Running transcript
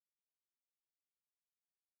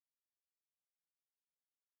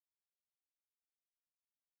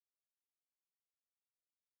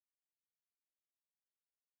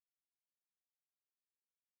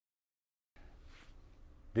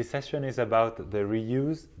This session is about the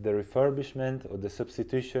reuse, the refurbishment, or the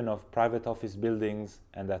substitution of private office buildings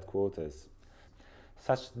and headquarters.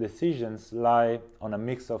 Such decisions lie on a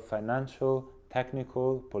mix of financial,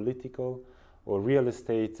 technical, political, or real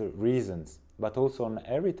estate reasons, but also on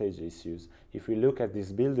heritage issues if we look at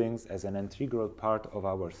these buildings as an integral part of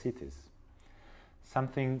our cities.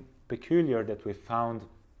 Something peculiar that we found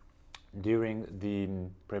during the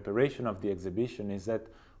preparation of the exhibition is that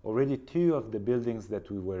already 2 of the buildings that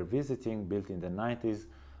we were visiting, built in the 90s,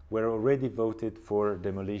 were already voted for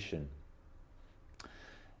demolition.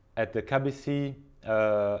 At the KBC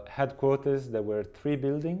headquarters, there were 3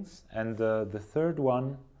 buildings, and the 3rd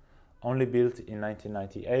one, only built in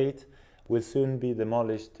 1998, will soon be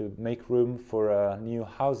demolished to make room for a new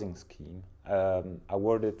housing scheme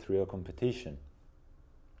awarded through a competition.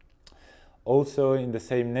 Also in the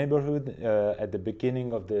same neighborhood, at the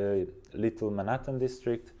beginning of the Little Manhattan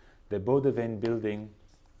district, the Bodewein building,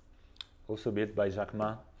 also built by Jacques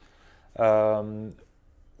Ma,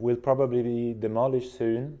 will probably be demolished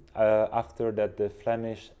soon after that the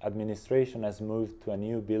Flemish administration has moved to a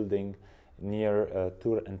new building near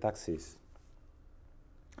Tours and Taxis.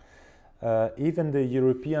 Even the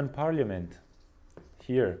European Parliament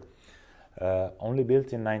here, only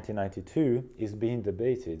built in 1992, is being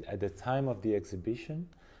debated. At the time of the exhibition,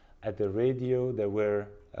 at the radio, there were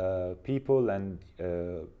people and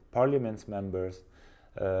parliament members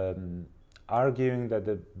arguing that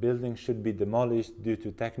the building should be demolished due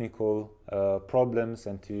to technical problems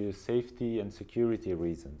and to safety and security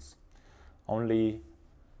reasons, only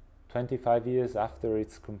 25 years after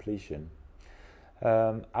its completion.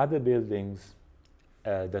 Other buildings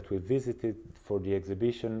that we visited for the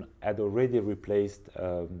exhibition had already replaced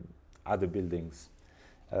other buildings.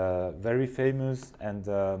 Very famous and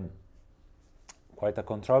quite a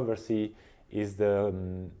controversy is the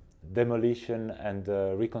demolition and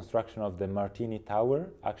reconstruction of the Martini Tower.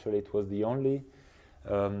 Actually, it was the only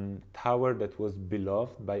tower that was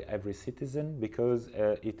beloved by every citizen because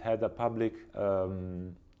it had a public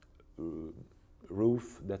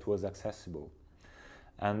roof that was accessible.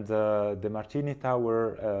 And the Martini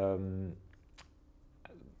Tower,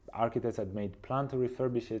 architects had made plans to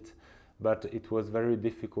refurbish it, but it was very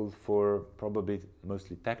difficult for probably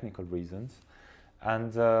mostly technical reasons.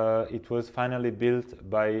 And it was finally built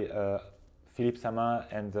by Philippe Sama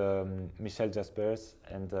and Michel Jaspers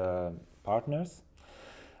and partners.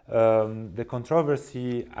 The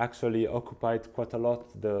controversy actually occupied quite a lot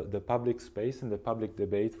the public space and the public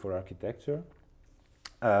debate for architecture.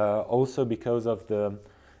 Also because of the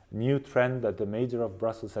new trend that the mayor of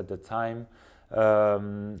Brussels at the time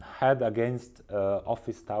had against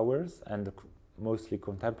office towers and mostly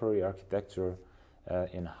contemporary architecture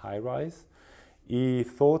in high-rise. He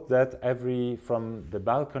thought that from the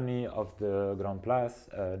balcony of the Grand Place,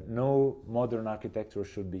 no modern architecture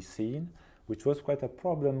should be seen, which was quite a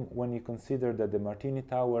problem when you consider that the Martini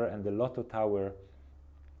Tower and the Lotto Tower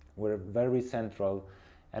were very central,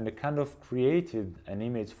 and it kind of created an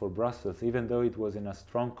image for Brussels, even though it was in a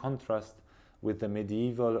strong contrast with the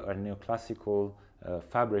medieval or neoclassical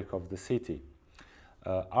fabric of the city.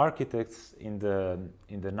 Architects in the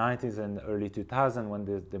 90s and early 2000s, when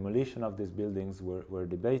the demolition of these buildings were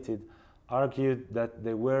debated, argued that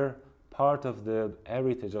they were part of the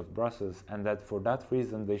heritage of Brussels and that for that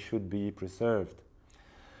reason they should be preserved.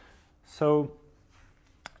 So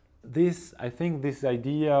I think this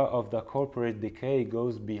idea of the corporate decay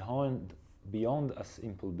goes beyond a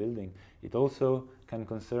simple building. It also can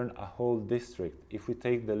concern a whole district. If we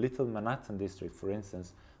take the Little Manhattan district, for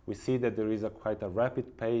instance, we see that there is quite a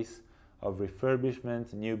rapid pace of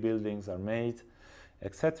refurbishment, new buildings are made,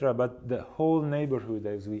 etc. But the whole neighborhood,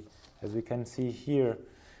 as we can see here,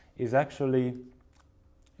 is actually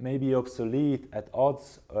maybe obsolete, at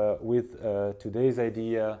odds with today's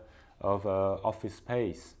idea of office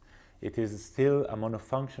space. It is still a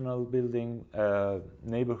monofunctional building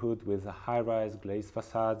neighborhood with a high-rise glazed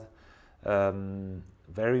facade,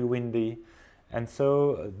 very windy. And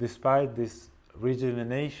so despite this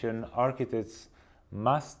rejuvenation, architects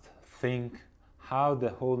must think how the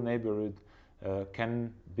whole neighborhood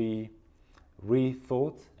can be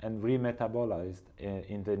rethought and remetabolized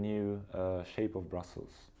in the new shape of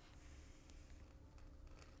Brussels.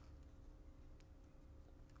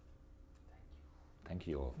 Thank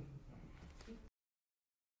you all.